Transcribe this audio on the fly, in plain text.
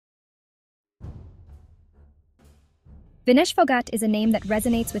Vinesh Phogat is a name that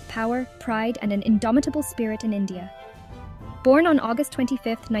resonates with power, pride, and an indomitable spirit in India. Born on August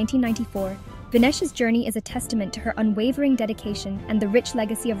 25, 1994, Vinesh's journey is a testament to her unwavering dedication and the rich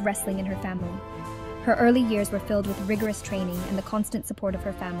legacy of wrestling in her family. Her early years were filled with rigorous training and the constant support of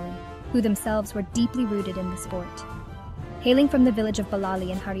her family, who themselves were deeply rooted in the sport. Hailing from the village of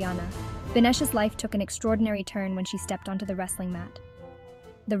Balali in Haryana, Vinesh's life took an extraordinary turn when she stepped onto the wrestling mat.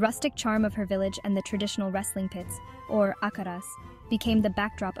 The rustic charm of her village and the traditional wrestling pits, or akharas, became the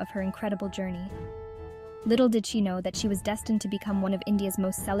backdrop of her incredible journey. Little did she know that she was destined to become one of India's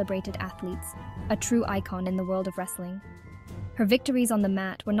most celebrated athletes, a true icon in the world of wrestling. Her victories on the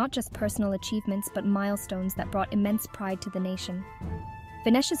mat were not just personal achievements but milestones that brought immense pride to the nation.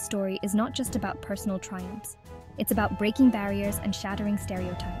 Vinesh's story is not just about personal triumphs. It's about breaking barriers and shattering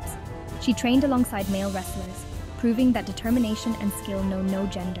stereotypes. She trained alongside male wrestlers, proving that determination and skill know no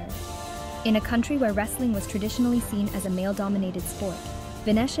gender. In a country where wrestling was traditionally seen as a male-dominated sport,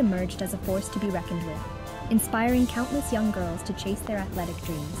 Vinesh emerged as a force to be reckoned with, inspiring countless young girls to chase their athletic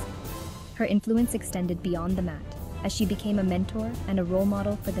dreams. Her influence extended beyond the mat, as she became a mentor and a role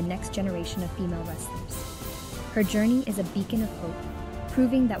model for the next generation of female wrestlers. Her journey is a beacon of hope,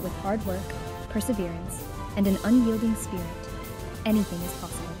 proving that with hard work, perseverance, and an unyielding spirit, anything is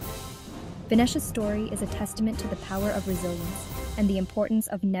possible. Vinesh's story is a testament to the power of resilience and the importance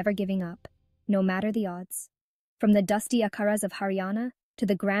of never giving up, no matter the odds. From the dusty akharas of Haryana to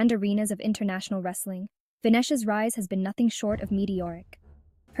the grand arenas of international wrestling, Vinesh's rise has been nothing short of meteoric.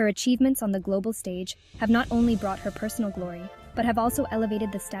 Her achievements on the global stage have not only brought her personal glory, but have also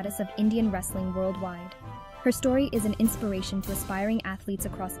elevated the status of Indian wrestling worldwide. Her story is an inspiration to aspiring athletes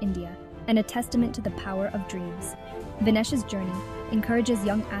across India and a testament to the power of dreams. Vinesh's journey encourages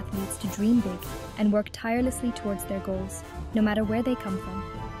young athletes to dream big and work tirelessly towards their goals, no matter where they come from.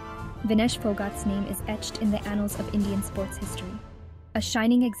 Vinesh Phogat's name is etched in the annals of Indian sports history, a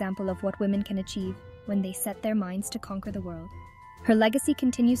shining example of what women can achieve when they set their minds to conquer the world. Her legacy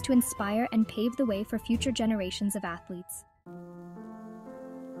continues to inspire and pave the way for future generations of athletes.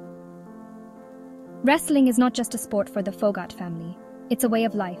 Wrestling is not just a sport for the Phogat family, it's a way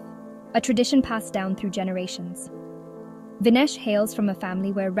of life, a tradition passed down through generations. Vinesh hails from a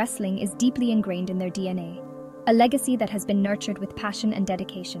family where wrestling is deeply ingrained in their DNA, a legacy that has been nurtured with passion and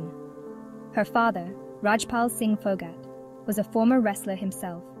dedication. Her father, Rajpal Singh Phogat, was a former wrestler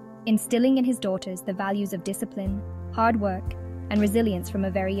himself, instilling in his daughters the values of discipline, hard work, and resilience from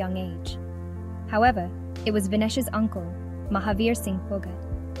a very young age. However, it was Vinesh's uncle, Mahavir Singh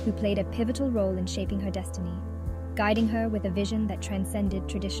Phogat, who played a pivotal role in shaping her destiny, guiding her with a vision that transcended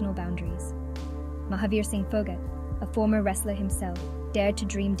traditional boundaries. Mahavir Singh Phogat, a former wrestler himself, dared to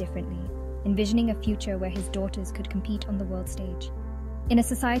dream differently, envisioning a future where his daughters could compete on the world stage. In a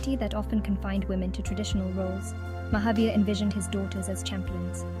society that often confined women to traditional roles, Mahavir envisioned his daughters as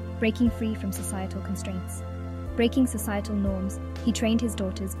champions, breaking free from societal constraints. Breaking societal norms, he trained his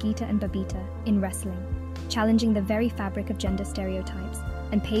daughters Geeta and Babita in wrestling, challenging the very fabric of gender stereotypes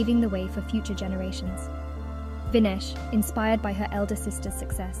and paving the way for future generations. Vinesh, inspired by her elder sister's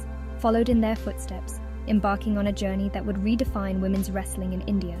success, followed in their footsteps, embarking on a journey that would redefine women's wrestling in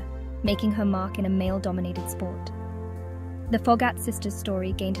India, making her mark in a male-dominated sport. The Phogat sisters'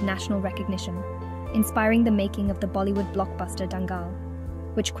 story gained national recognition, inspiring the making of the Bollywood blockbuster Dangal,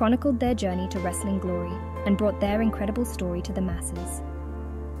 which chronicled their journey to wrestling glory and brought their incredible story to the masses.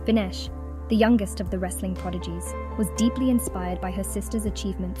 Vinesh, the youngest of the wrestling prodigies, was deeply inspired by her sister's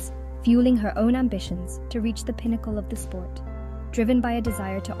achievements, fueling her own ambitions to reach the pinnacle of the sport, driven by a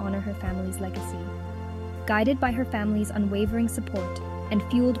desire to honor her family's legacy. Guided by her family's unwavering support and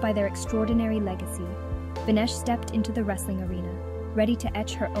fueled by their extraordinary legacy, Vinesh stepped into the wrestling arena, ready to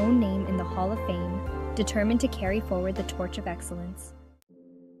etch her own name in the Hall of Fame, determined to carry forward the torch of excellence.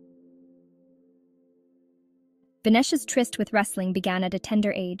 Vinesh's tryst with wrestling began at a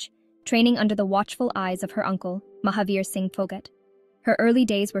tender age, training under the watchful eyes of her uncle, Mahavir Singh Phogat. Her early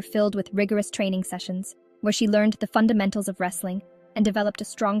days were filled with rigorous training sessions, where she learned the fundamentals of wrestling and developed a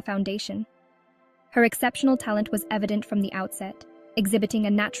strong foundation. Her exceptional talent was evident from the outset, exhibiting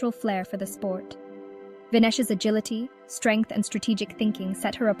a natural flair for the sport. Vinesh's agility, strength, and strategic thinking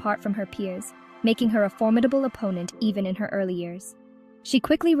set her apart from her peers, making her a formidable opponent even in her early years. She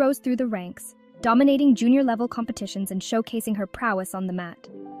quickly rose through the ranks, dominating junior-level competitions and showcasing her prowess on the mat.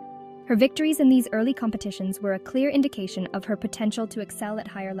 Her victories in these early competitions were a clear indication of her potential to excel at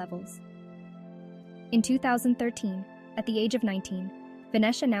higher levels. In 2013, at the age of 19,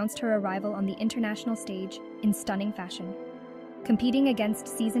 Vinesh announced her arrival on the international stage in stunning fashion. Competing against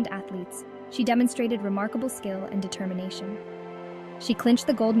seasoned athletes, she demonstrated remarkable skill and determination. She clinched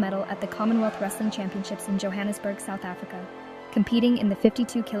the gold medal at the Commonwealth Wrestling Championships in Johannesburg, South Africa, competing in the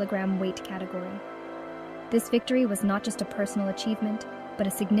 52-kilogram weight category. This victory was not just a personal achievement, but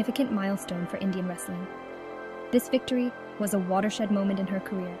a significant milestone for Indian wrestling. This victory was a watershed moment in her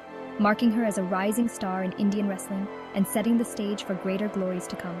career, marking her as a rising star in Indian wrestling and setting the stage for greater glories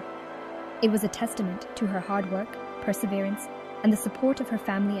to come. It was a testament to her hard work, perseverance, and the support of her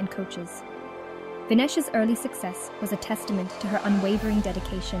family and coaches. Vinesh's early success was a testament to her unwavering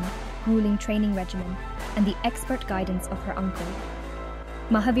dedication, grueling training regimen, and the expert guidance of her uncle.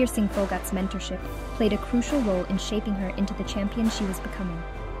 Mahavir Singh Phogat's mentorship played a crucial role in shaping her into the champion she was becoming.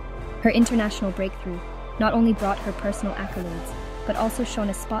 Her international breakthrough not only brought her personal accolades, but also shone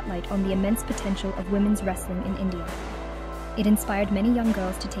a spotlight on the immense potential of women's wrestling in India. It inspired many young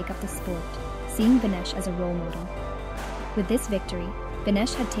girls to take up the sport, seeing Vinesh as a role model. With this victory,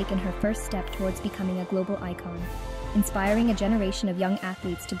 Vinesh had taken her first step towards becoming a global icon, inspiring a generation of young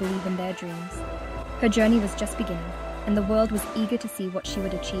athletes to believe in their dreams. Her journey was just beginning, and the world was eager to see what she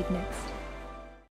would achieve next.